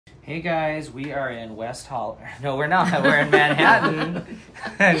Hey guys, we are in West Hall. No, we're not. We're in Manhattan.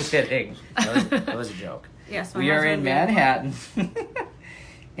 I'm kidding. That was a joke. Yes, we are in Manhattan.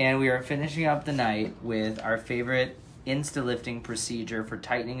 And we are finishing up the night with our favorite InstaLifting procedure for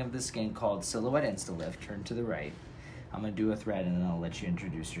tightening of the skin called Silhouette InstaLift. Turn to the right. I'm going to do a thread and then I'll let you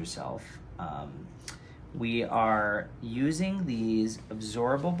introduce yourself. We are using these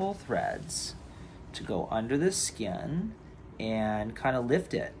absorbable threads to go under the skin and kind of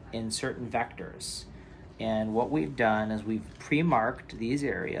lift it in certain vectors. And what we've done is we've pre-marked these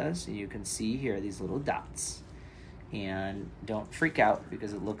areas. You can see here these little dots. And don't freak out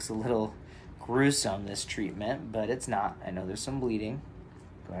because it looks a little gruesome, this treatment, but it's not. I know there's some bleeding.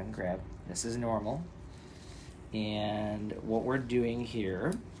 Go ahead and grab. This is normal. And what we're doing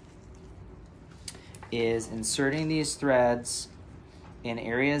here is inserting these threads in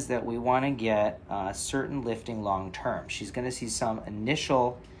areas that we want to get certain lifting long term. She's going to see some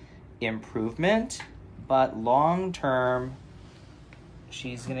initial improvement, but long term,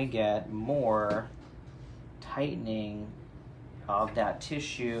 she's going to get more tightening of that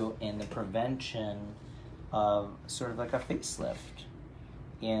tissue and the prevention of sort of like a facelift.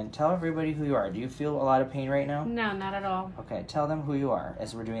 And tell everybody who you are. Do you feel a lot of pain right now? No, not at all. Okay, tell them who you are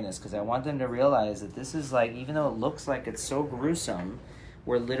as we're doing this, because I want them to realize that this is like, even though it looks like it's so gruesome,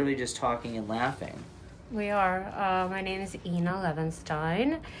 we're literally just talking and laughing. We are. My name is Ina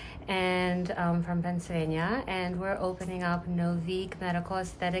Levenstein, and I'm from Pennsylvania, and we're opening up Novique Medical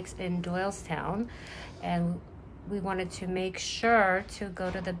Aesthetics in Doylestown, and we wanted to make sure to go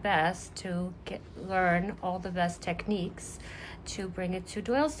to the best to learn all the best techniques to bring it to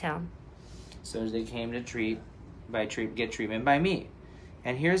Doylestown. So they came to get treatment by me.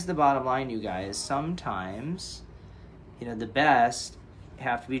 And here's the bottom line, you guys. Sometimes, the best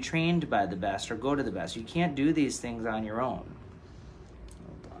have to be trained by the best or go to the best. You can't do these things on your own.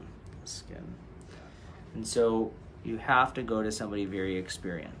 Hold on, skin. And so you have to go to somebody very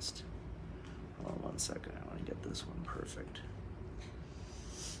experienced. Hold on 1 second, I want to get this one perfect.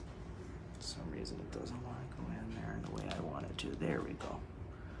 For some reason it doesn't want to go in there in the way I want it to. There we go.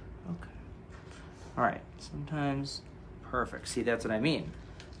 Okay. All right, sometimes, perfect. See, that's what I mean.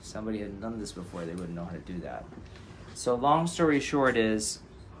 If somebody hadn't done this before, they wouldn't know how to do that. So long story short is,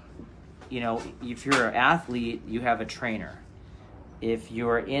 if you're an athlete, you have a trainer. If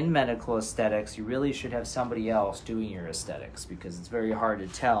you're in medical aesthetics, you really should have somebody else doing your aesthetics, because it's very hard to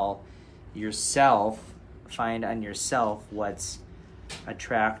tell find on yourself what's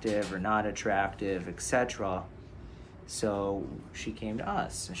attractive or not attractive, etc. So she came to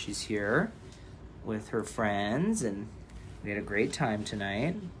us. So she's here with her friends, and we had a great time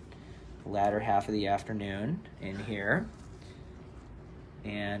tonight. Latter half of the afternoon in here,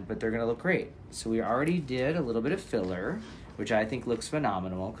 but they're gonna look great. So we already did a little bit of filler, which I think looks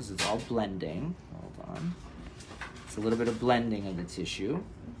phenomenal because it's all blending. Hold on, it's a little bit of blending of the tissue,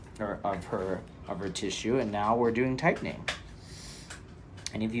 or of her tissue, and now we're doing tightening.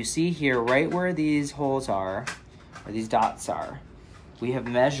 And if you see here, right where these holes are, or these dots are, we have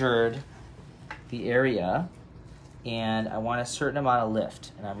measured the area. And I want a certain amount of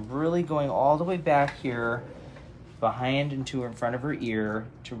lift. And I'm really going all the way back here, behind and in front of her ear,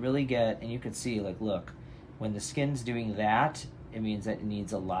 to really get, and you can see, look, when the skin's doing that, it means that it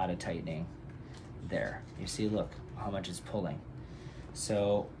needs a lot of tightening. There, you see, look, how much it's pulling.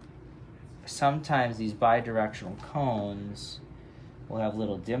 So sometimes these bidirectional cones will have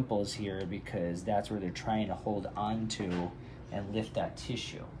little dimples here because that's where they're trying to hold on to and lift that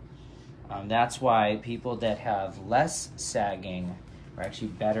tissue. That's why people that have less sagging are actually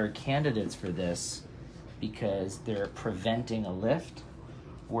better candidates for this, because they're preventing a lift,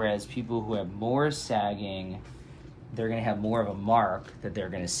 whereas people who have more sagging, they're going to have more of a mark that they're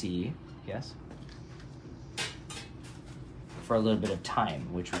going to see, yes, for a little bit of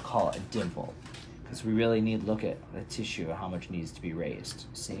time, which we call a dimple, because we really need to look at the tissue, how much needs to be raised,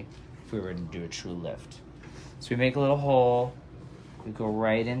 see, if we were to do a true lift. So we make a little hole. We go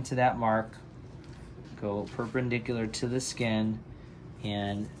right into that mark, go perpendicular to the skin,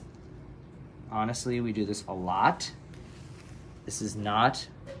 and honestly, we do this a lot. This is not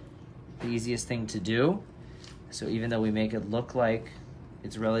the easiest thing to do. So even though we make it look like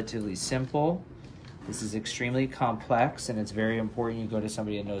it's relatively simple, this is extremely complex, and it's very important you go to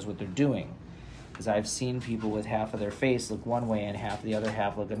somebody that knows what they're doing. Because I've seen people with half of their face look one way and half the other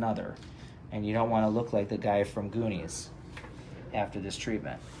half look another. And you don't want to look like the guy from Goonies after this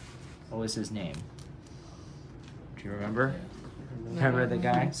treatment. What was his name? Do you remember? Remember the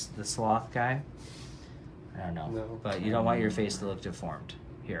guy? The sloth guy? I don't know. No. But you don't want your face to look deformed.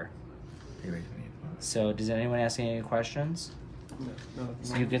 Here. So does anyone ask any questions?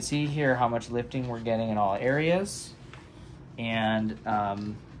 So you can see here how much lifting we're getting in all areas. And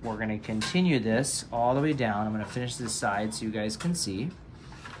we're gonna continue this all the way down. I'm gonna finish this side so you guys can see.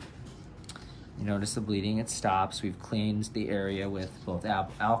 You notice the bleeding, it stops. We've cleaned the area with both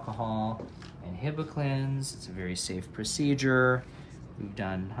alcohol and Hibiclins. It's a very safe procedure. We've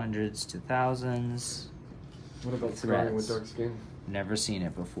done hundreds to thousands. What about scarring with dark skin? Never seen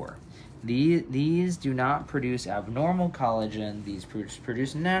it before. These do not produce abnormal collagen. These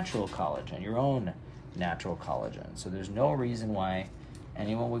produce natural collagen, your own natural collagen. So there's no reason why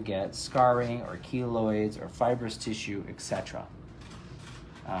anyone would get scarring or keloids or fibrous tissue, etc.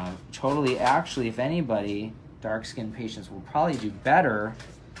 Totally, actually, if anybody, dark-skinned patients will probably do better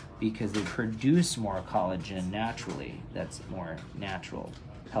because they produce more collagen naturally. That's more natural,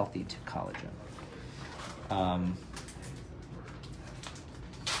 healthy to collagen.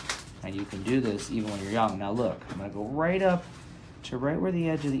 And you can do this even when you're young. Now look, I'm gonna go right up to right where the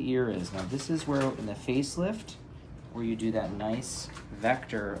edge of the ear is. Now this is where in the facelift, where you do that nice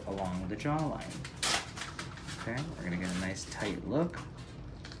vector along the jawline. Okay, we're gonna get a nice tight look.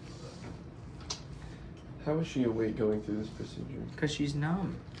 How is she awake going through this procedure? Because she's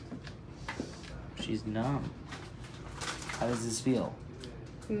numb. She's numb. How does this feel?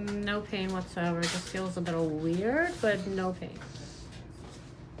 No pain whatsoever. It just feels a little weird, but no pain.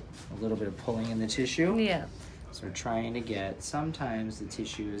 A little bit of pulling in the tissue. Yeah. So we're trying to get, sometimes the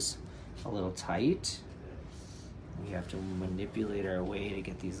tissue is a little tight. We have to manipulate our way to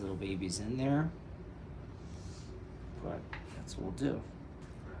get these little babies in there. But that's what we'll do.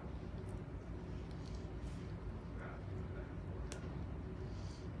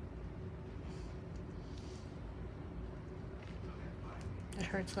 It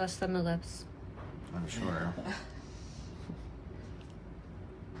hurts less than the lips. I'm sure.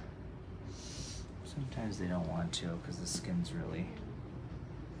 Sometimes they don't want to because the skin's really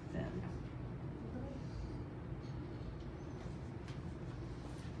thin.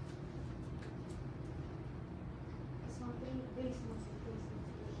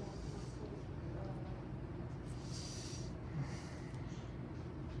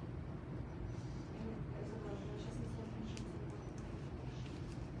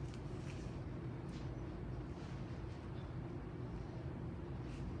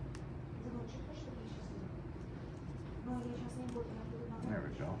 There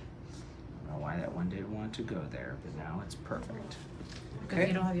we go. I don't know why that one didn't want to go there, but now it's perfect. Because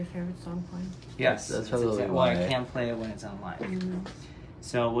you don't have your favorite song playing. Yes, that's probably exactly why. I can't play it when it's on live.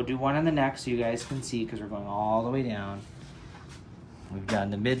 So we'll do one on the neck so you guys can see because we're going all the way down. We've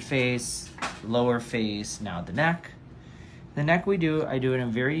done the mid face, lower face, now the neck. The neck I do it in a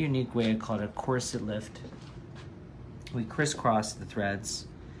very unique way. I call it a corset lift. We crisscross the threads.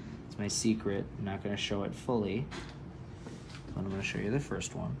 It's my secret. I'm not going to show it fully. But I'm going to show you the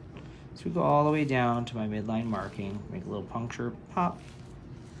first one. So we go all the way down to my midline marking, make a little puncture, pop,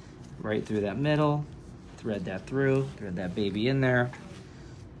 right through that middle, thread that through, thread that baby in there,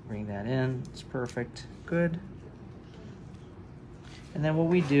 bring that in, it's perfect, good. And then what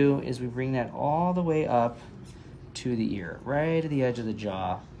we do is we bring that all the way up to the ear, right at the edge of the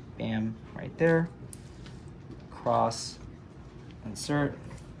jaw, bam, right there, cross, insert,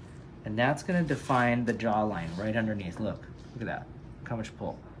 and that's gonna define the jawline right underneath, look at that, look how much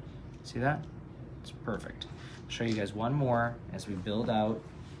pull. See that? It's perfect. I'll show you guys one more as we build out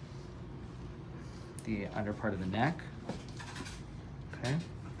the under part of the neck. Okay.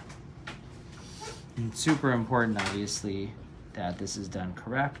 And super important, obviously, that this is done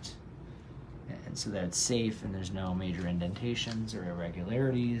correct, and so that it's safe and there's no major indentations or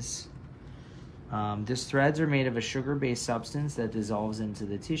irregularities. These threads are made of a sugar-based substance that dissolves into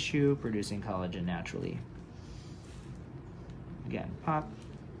the tissue, producing collagen naturally. Again, pop.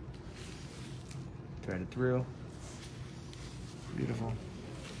 Thread it through. Beautiful.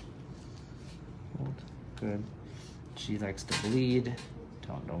 Hold. Good. She likes to bleed.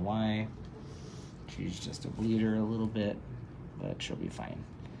 Don't know why. She's just a bleeder a little bit, but she'll be fine.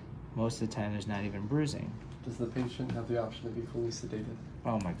 Most of the time, there's not even bruising. Does the patient have the option to be fully sedated?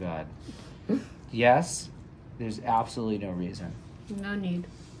 Oh my God. Yes, there's absolutely no reason. No need.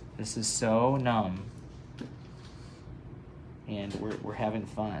 This is so numb. And we're having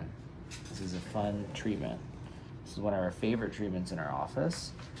fun. This is a fun treatment. This is one of our favorite treatments in our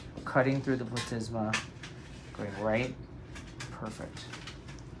office. Cutting through the platysma, going right, perfect,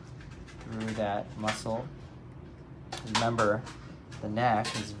 through that muscle. Remember, the neck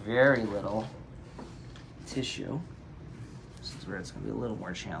is very little tissue. This is where it's gonna be a little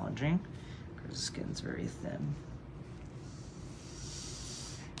more challenging because the skin's very thin.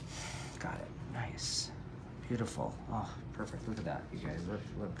 Got it, nice, Beautiful. Oh, perfect. Look at that, you guys. Look.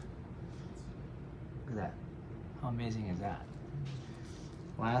 Look at that. How amazing is that?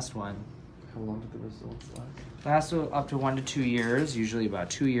 Last one. How long did the results last? Lasts up to 1 to 2 years, usually about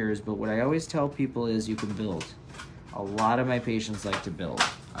 2 years. But what I always tell people is you can build. A lot of my patients like to build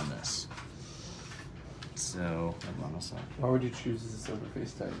on this. So, hold on a sec. Why would you choose this over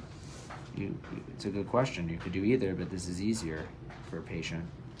face type? It's a good question. You could do either, but this is easier for a patient.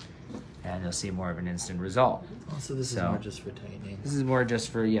 And you'll see more of an instant result. Oh, so this is more just for tightening. This is more just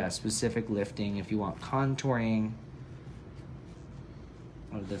for, yeah, specific lifting. If you want contouring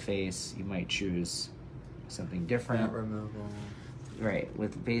of the face, you might choose something different. Fat removal. Right.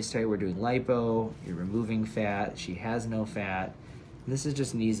 With face tight, we're doing lipo. You're removing fat. She has no fat. This is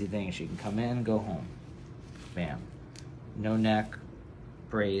just an easy thing. She can come in, go home. Bam. No neck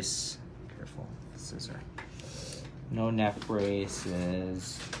brace. Careful, scissor. No neck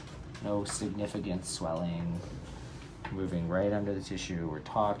braces. No significant swelling. Moving right under the tissue. We're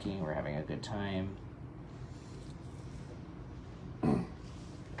talking. We're having a good time.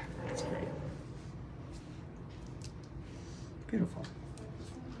 That's great. Beautiful.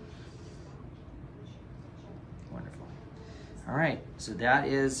 Wonderful. All right, so that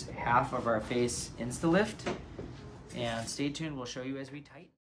is half of our face InstaLift. And stay tuned, we'll show you as we tighten.